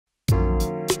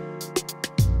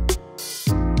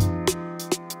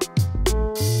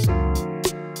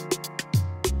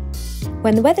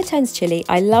When the weather turns chilly,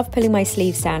 I love pulling my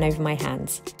sleeves down over my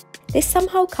hands. This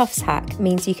thumbhole cuffs hack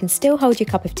means you can still hold your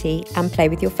cup of tea and play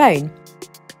with your phone.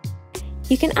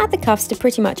 You can add the cuffs to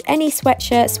pretty much any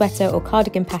sweatshirt, sweater or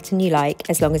cardigan pattern you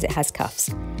like as long as it has cuffs.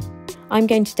 I'm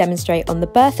going to demonstrate on the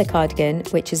Bertha cardigan,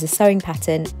 which is a sewing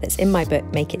pattern that's in my book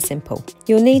Make It Simple.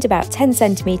 You'll need about 10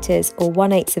 centimetres or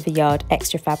 1/8 of a yard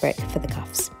extra fabric for the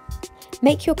cuffs.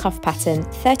 Make your cuff pattern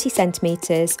 30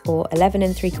 centimetres or 11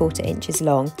 3/4 inches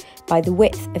long by the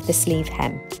width of the sleeve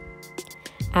hem.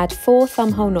 Add 4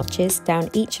 thumbhole notches down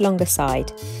each longer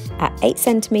side at 8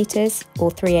 centimetres or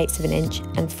 3/8 of an inch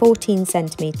and 14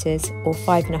 centimetres or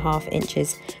 5.5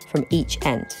 inches from each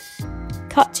end.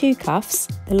 Cut 2 cuffs,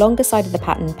 the longer side of the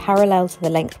pattern parallel to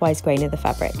the lengthwise grain of the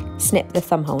fabric. Snip the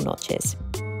thumbhole notches.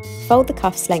 Fold the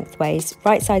cuffs lengthways,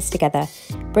 right sides together,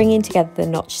 bringing together the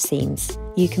notch seams.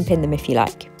 You can pin them if you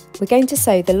like. We're going to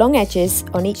sew the long edges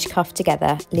on each cuff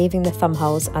together, leaving the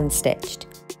thumbholes unstitched.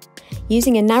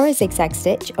 Using a narrow zigzag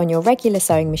stitch on your regular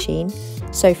sewing machine,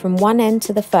 sew from one end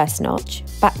to the first notch,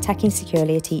 back tacking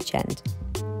securely at each end.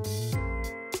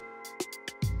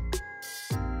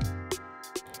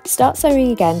 Start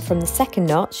sewing again from the second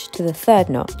notch to the third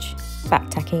notch, back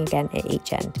tacking again at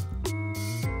each end.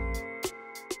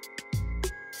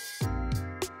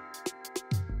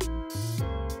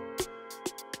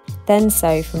 Then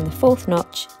sew from the fourth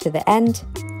notch to the end,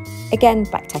 again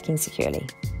back tacking securely.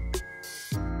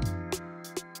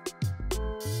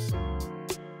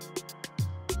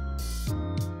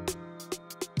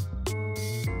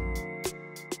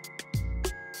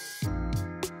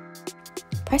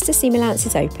 Press the seam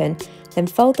allowances open, then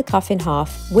fold the cuff in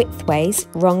half, widthways,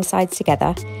 wrong sides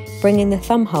together, bringing the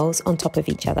thumb holes on top of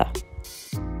each other.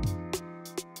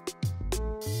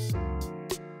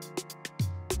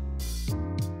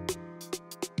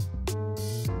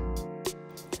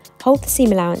 Hold the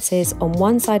seam allowances on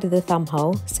one side of the thumb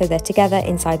hole so they're together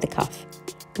inside the cuff.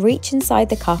 Reach inside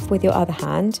the cuff with your other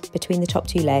hand between the top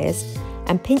 2 layers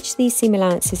and pinch these seam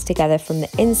allowances together from the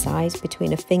inside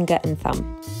between a finger and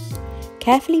thumb.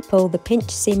 Carefully pull the pinched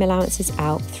seam allowances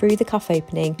out through the cuff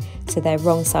opening so they're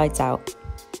wrong sides out.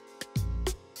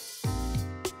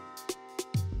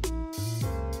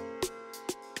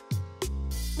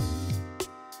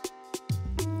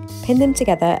 Pin them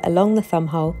together along the thumb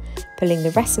hole, pulling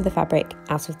the rest of the fabric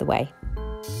out of the way.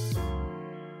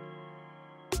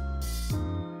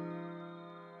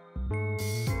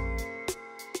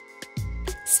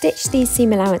 Stitch these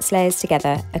seam allowance layers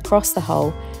together across the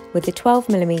hole with the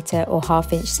 12mm or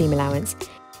 1/2 inch seam allowance,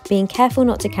 being careful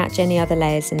not to catch any other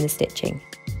layers in the stitching.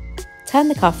 Turn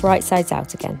the cuff right sides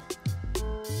out again.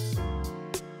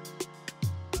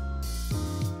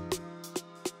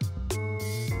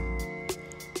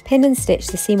 Pin and stitch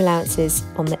the seam allowances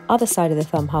on the other side of the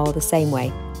thumb hole the same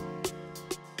way.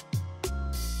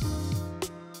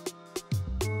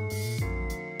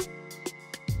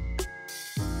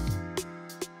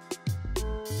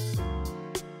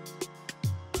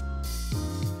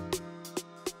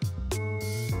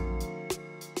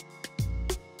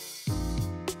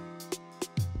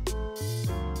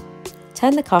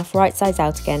 Turn the cuff right sides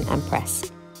out again and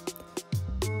press.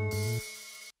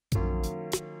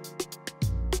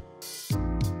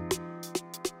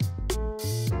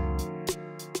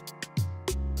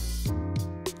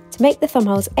 To make the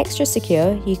thumbholes extra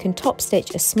secure, you can top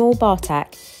stitch a small bar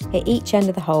tack at each end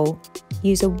of the hole.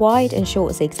 Use a wide and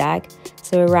short zigzag,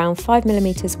 so around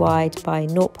 5mm wide by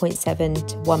 0.7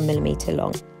 to 1mm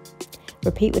long.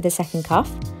 Repeat with the second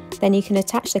cuff, then you can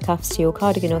attach the cuffs to your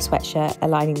cardigan or sweatshirt,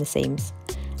 aligning the seams.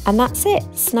 And that's it,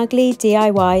 snuggly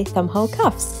DIY thumbhole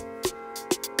cuffs.